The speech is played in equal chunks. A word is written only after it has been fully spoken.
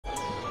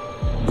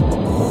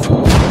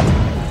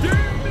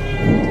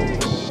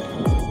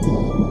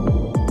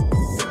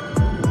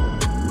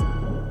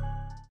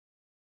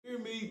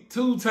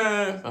2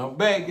 times. I'm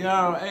back,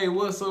 y'all. Hey,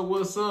 what's up?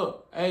 What's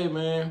up? Hey,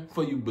 man,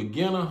 for you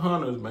beginner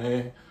hunters,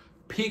 man,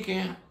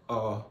 picking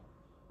a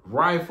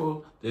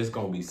rifle that's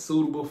gonna be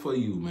suitable for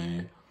you,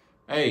 man.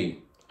 Hey,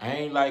 I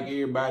ain't like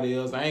everybody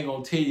else. I ain't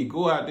gonna tell you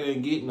go out there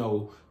and get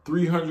no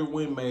 300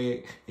 Win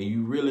Mag and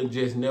you really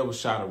just never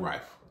shot a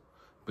rifle,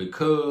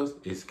 because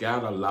it's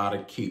got a lot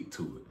of kick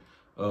to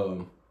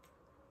it.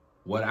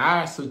 What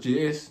I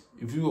suggest,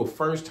 if you're a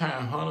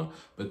first-time hunter,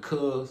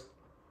 because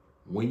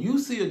when you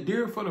see a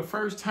deer for the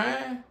first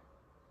time,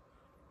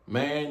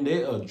 man,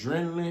 that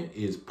adrenaline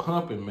is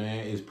pumping,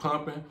 man. It's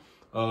pumping.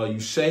 You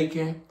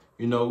shaking.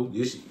 You know,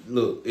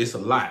 look, it's a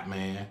lot,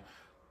 man.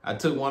 I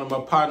took one of my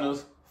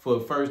partners for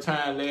the first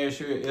time last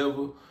year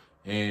ever,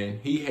 and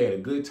he had a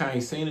good time.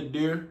 He seen a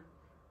deer,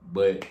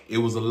 but it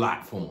was a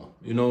lot for him.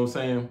 You know what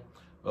I'm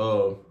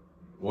saying?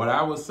 What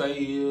I would say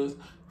is,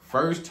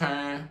 first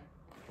time,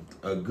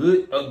 a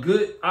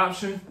good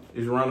option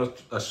is run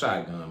a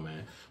shotgun,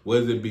 man.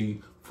 Whether it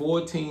be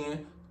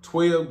 410,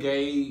 12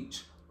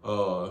 gauge,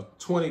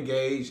 20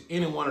 gauge,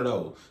 any one of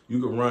those. You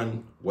can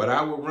run. What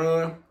I would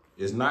run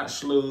is not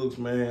slugs,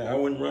 man. I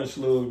wouldn't run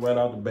slugs right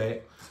off the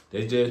bat.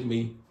 That's just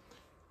me.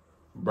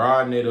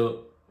 Broaden it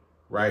up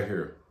right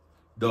here.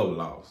 Double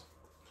laws.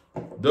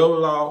 Double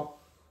law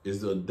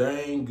is a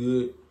dang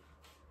good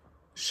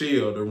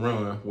shell to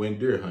run when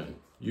deer hunting.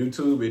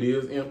 YouTube, it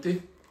is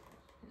empty.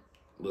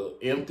 Look,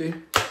 empty.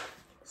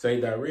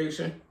 Same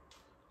direction.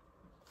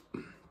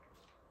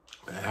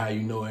 How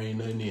you know ain't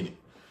nothing in it.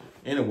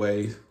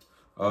 Anyways,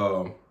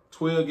 12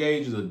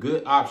 gauge is a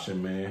good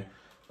option, man.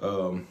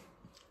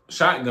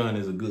 Shotgun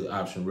is a good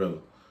option, really.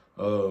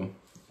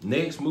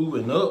 Next,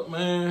 moving up,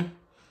 man.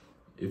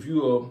 If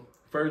you're a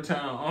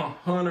first-time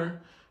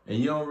hunter and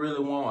you don't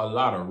really want a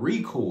lot of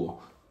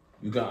recoil,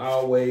 you can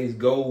always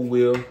go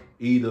with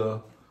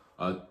either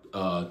a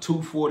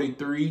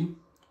 243,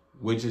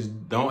 which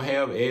don't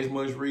have as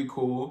much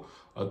recoil,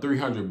 a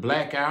 300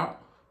 Blackout,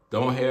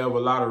 don't have a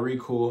lot of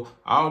recoil.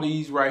 All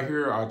these right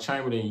here are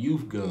chambered in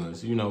youth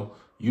guns, you know,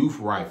 youth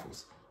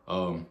rifles.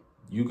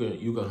 You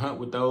can hunt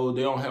with those.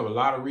 They don't have a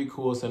lot of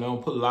recoil, so they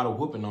don't put a lot of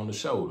whooping on the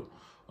shoulder.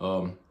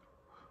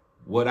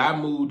 What I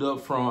moved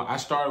up from, I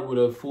started with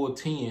a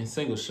 410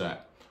 single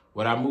shot.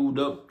 What I moved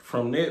up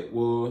from that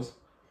was,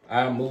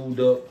 I moved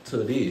up to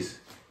this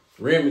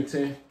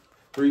Remington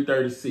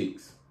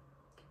 336.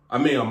 I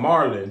mean a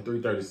Marlin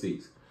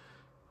 336.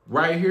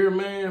 Right here,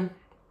 man,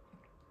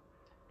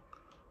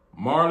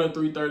 Marlin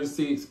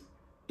 336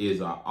 is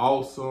an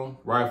awesome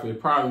rifle.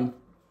 It probably,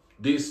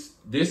 this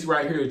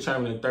right here is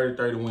chambered in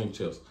 30-30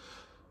 Winchester.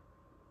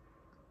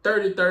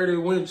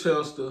 30-30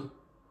 Winchester,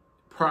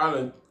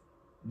 probably,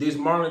 this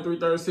Marlin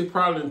 336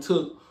 probably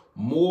took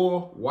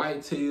more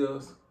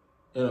whitetails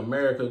in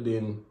America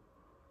than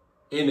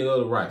any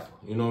other rifle.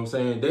 You know what I'm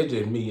saying? That's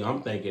just me.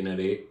 I'm thinking of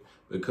that,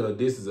 because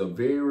this is a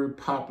very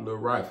popular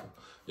rifle.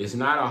 It's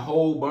not a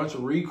whole bunch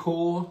of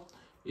recoil.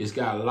 It's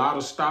got a lot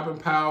of stopping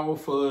power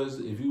for us.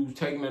 If you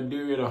taking a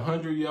deer at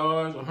 100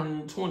 yards,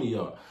 120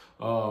 yards,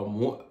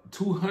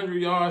 200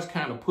 yards,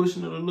 kind of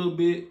pushing it a little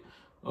bit,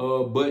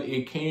 but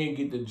it can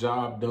get the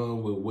job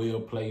done with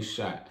well-placed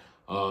shot.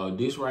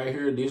 This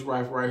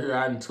rifle right here,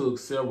 I took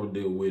several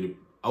deer with it,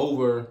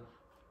 over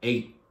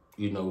 8,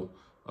 you know,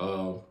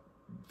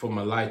 for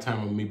my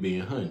lifetime of me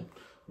being hunting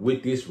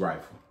with this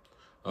rifle.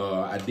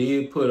 I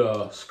did put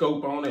a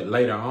scope on it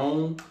later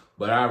on,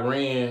 but I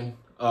ran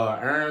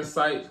iron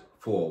sights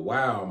for a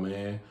while,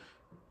 man.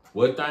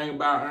 One thing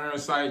about iron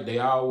sight,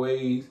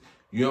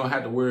 you don't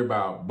have to worry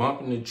about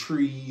bumping the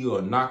tree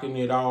or knocking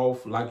it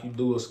off like you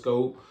do a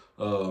scope.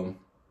 And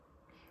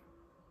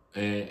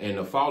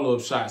the follow-up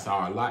shots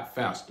are a lot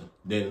faster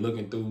than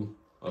looking through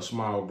a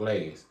small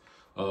glass.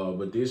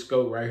 But this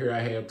scope right here, I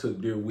have took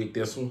deer with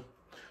this one.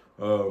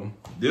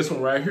 This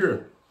one right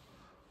here,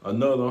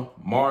 another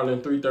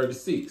Marlin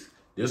 336.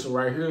 This one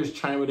right here is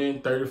chambered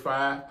in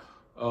 35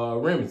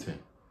 Remington.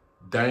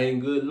 Dang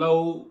good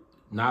load,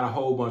 not a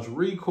whole bunch of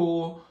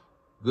recoil,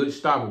 good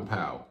stopping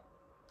power.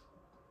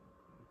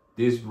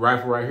 This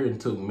rifle right here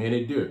took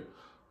many deer.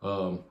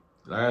 Like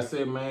I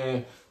said,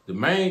 man, the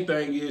main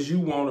thing is you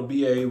want to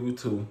be able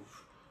to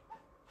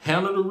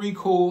handle the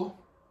recoil.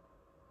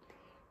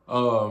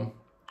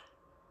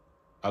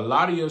 A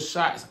lot of your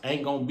shots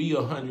ain't gonna be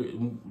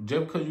 100.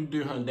 Just because you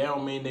deer hunt, that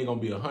don't mean they're gonna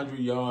be 100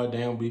 yards. They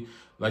don't be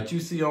like you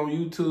see on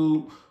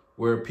YouTube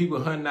where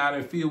people hunting out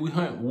in the field. We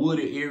hunt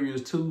wooded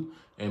areas too,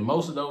 and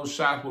most of those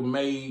shots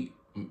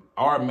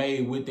are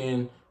made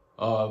within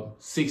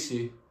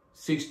 50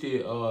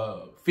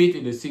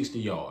 to 60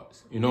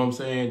 yards. You know what I'm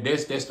saying?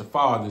 That's the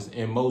farthest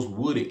in most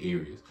wooded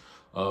areas,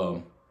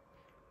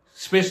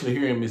 especially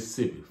here in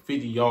Mississippi.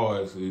 50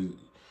 yards is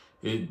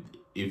if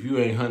you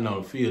ain't hunting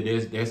on the field,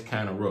 that's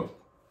kind of rough.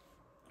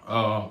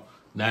 Now,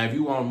 if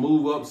you want to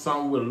move up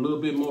something with a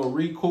little bit more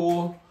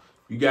recoil,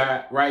 you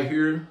got right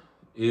here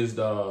is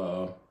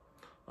the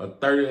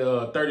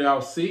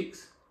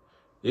 30-06.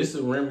 This is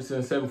a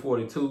Remington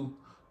 742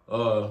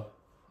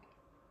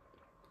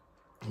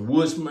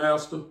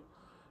 Woodsmaster.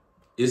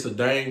 It's a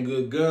dang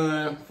good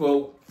gun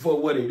for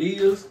what it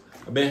is.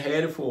 I've been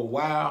had it for a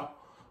while.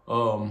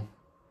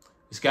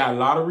 It's got a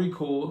lot of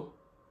recoil,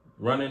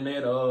 running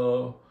at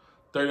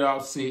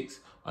 30-06.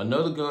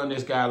 Another gun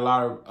that's got a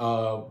lot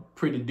of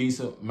pretty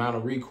decent amount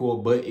of recoil,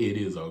 but it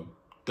is a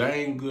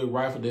dang good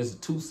rifle. That's a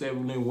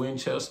 270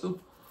 Winchester.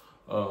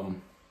 A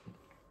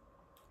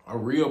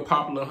real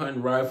popular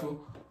hunting rifle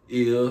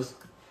is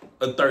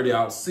a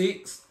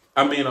 30-06.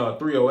 I mean, a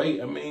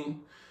 308. I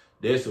mean,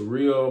 that's a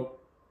real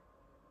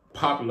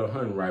popular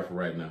hunting rifle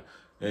right now.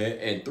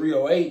 And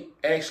 308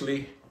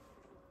 actually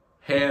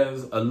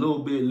has a little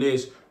bit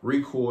less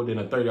recoil than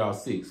a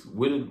 30-06.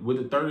 With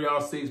the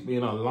 30-06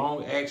 being a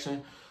long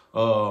action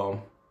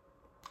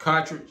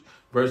cartridge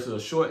versus a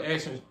short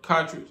action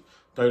cartridge,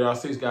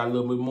 30-06 got a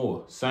little bit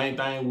more. Same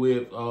thing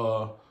with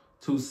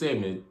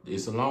 270.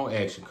 It's a long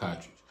action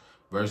cartridge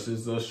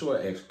versus a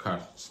short action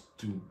cartridge.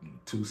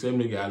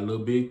 270 got a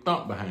little bit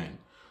thump behind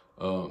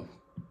it.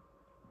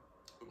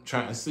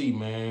 Trying to see,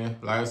 man.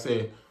 Like I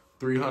said,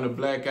 300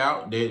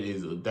 Blackout. That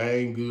is a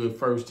dang good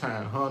first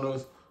time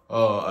hunters.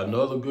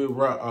 Another good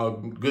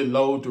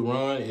load to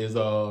run is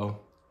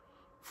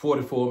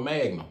 44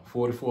 Magnum.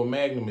 44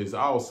 Magnum is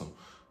awesome.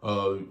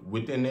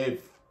 Within that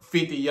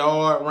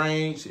 50-yard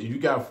range, if you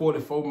got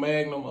 44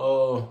 Magnum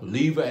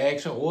lever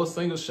action or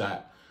single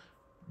shot,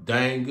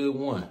 dang good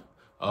one.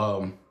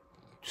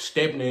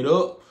 Stepping it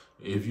up,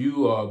 if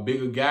you are a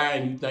bigger guy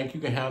and you think you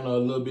can handle a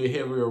little bit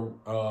heavier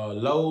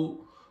load,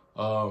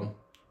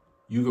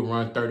 you can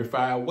run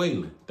 35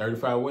 Wayland.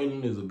 35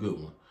 Wayland is a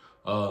good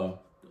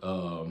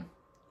one.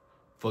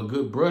 For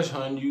good brush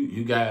hunting,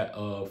 you got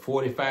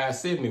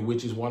 4570,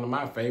 which is one of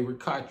my favorite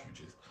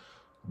cartridges.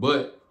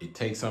 But it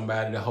takes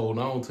somebody to hold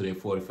on to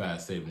that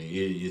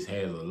 4570. It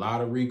has a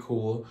lot of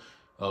recoil.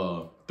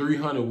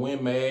 300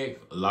 Win Mag,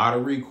 a lot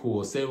of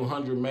recoil.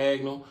 700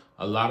 Magnum,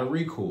 a lot of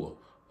recoil.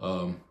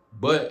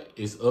 But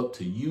it's up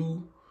to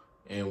you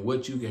and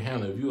what you can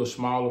handle. If you're a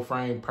smaller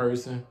frame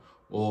person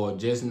or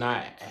just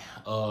not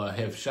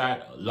have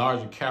shot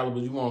larger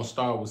calibers, you want to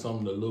start with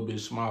something a little bit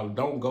smaller.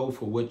 Don't go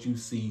for what you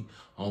see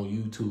on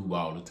YouTube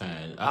all the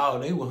time. Oh,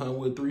 they were hunting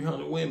with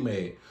 300 Win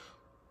Mag.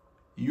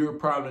 You're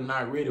probably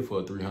not ready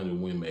for a 300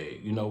 Win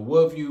Mag. You know,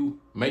 what if you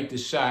make the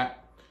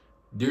shot,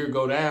 deer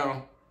go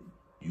down,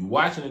 you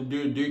watching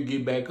the deer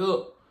get back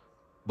up,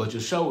 but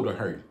your shoulder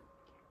hurt?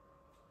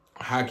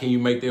 How can you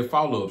make that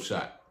follow-up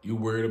shot? You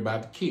worried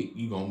about the kick.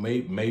 You gonna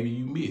maybe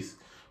you miss,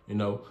 you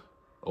know,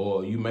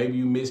 or maybe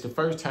you missed the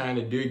first time,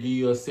 the deer give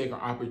you a second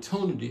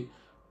opportunity.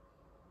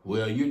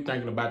 Well, you're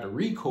thinking about the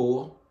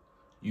recoil,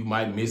 you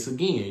might miss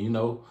again. You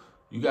know,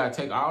 you gotta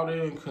take all that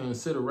in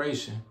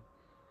consideration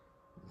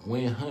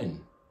when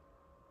hunting.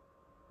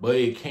 But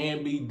it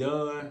can be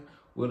done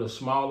with a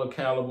smaller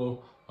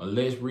caliber, a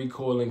less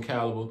recoiling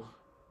caliber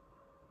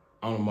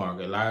on the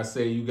market. Like I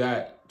said, you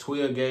got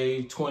 12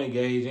 gauge, 20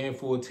 gauge, and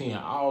 410.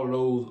 All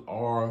those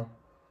are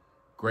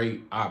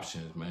great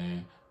options,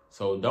 man.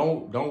 So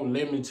don't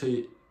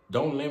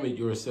limit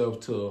yourself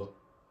to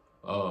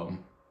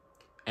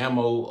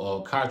ammo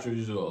or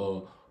cartridges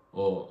or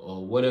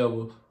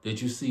whatever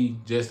that you see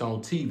just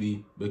on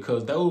TV,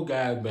 because those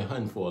guys been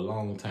hunting for a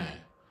long time.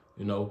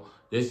 You know,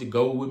 that's the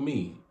go with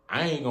me.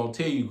 I ain't gonna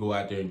tell you go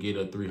out there and get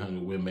a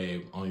 300 Win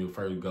Mag on your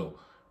first go.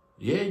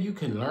 Yeah, you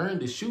can learn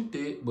to shoot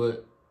that,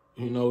 but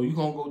you know, you're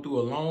gonna go through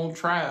a long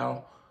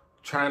trial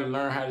trying to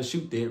learn how to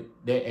shoot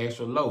that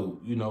extra load.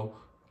 You know,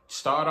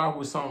 start off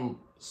with something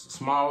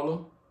smaller,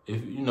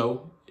 if you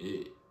know,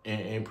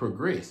 and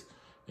progress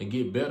and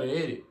get better at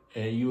it,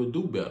 and you'll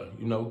do better.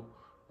 You know,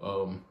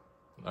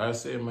 like I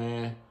said,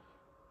 man,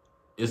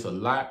 it's a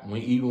lot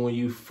even when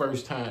you the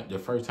first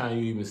time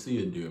you even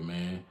see a deer,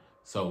 man.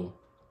 So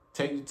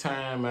take the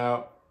time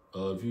out.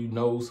 If you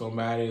know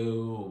somebody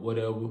or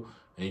whatever,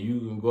 and you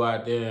can go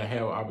out there and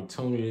have an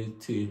opportunity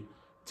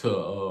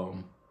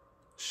to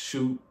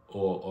shoot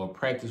or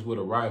practice with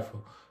a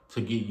rifle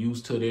to get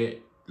used to that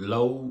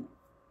load,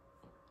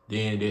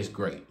 then that's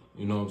great.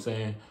 You know what I'm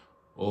saying?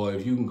 Or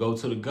if you can go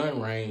to the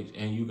gun range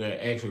and you can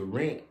actually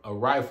rent a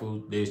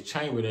rifle that's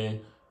chambered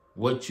in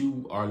what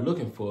you are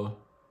looking for,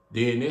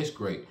 then that's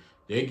great.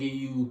 They give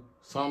you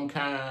some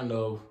kind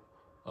of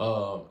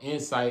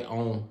insight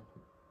on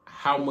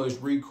how much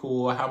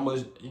recoil, how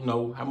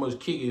much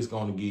kick it's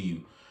gonna give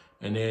you.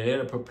 And then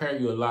that'll prepare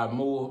you a lot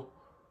more.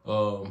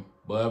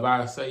 But if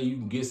I say you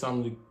can get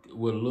something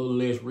with a little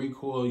less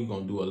recoil, you're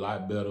going to do a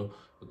lot better,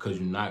 because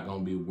you're not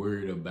going to be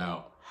worried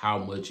about how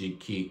much it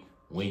kick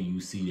when you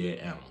see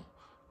that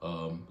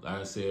animal. Like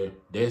I said,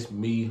 that's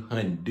me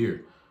hunting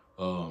deer,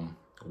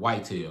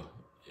 whitetail,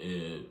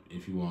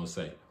 if you want to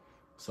say.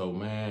 So,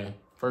 man,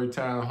 first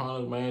time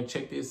hunters, man,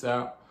 check this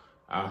out.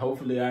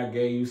 Hopefully I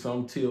gave you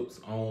some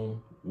tips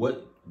on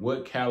what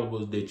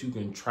calibers that you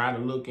can try to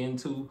look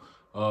into,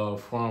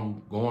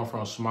 from going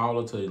from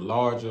smaller to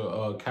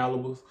larger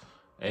calibers.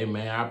 Hey,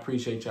 man, I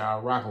appreciate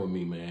y'all rocking with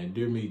me, man.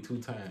 Deer meat 2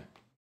 times.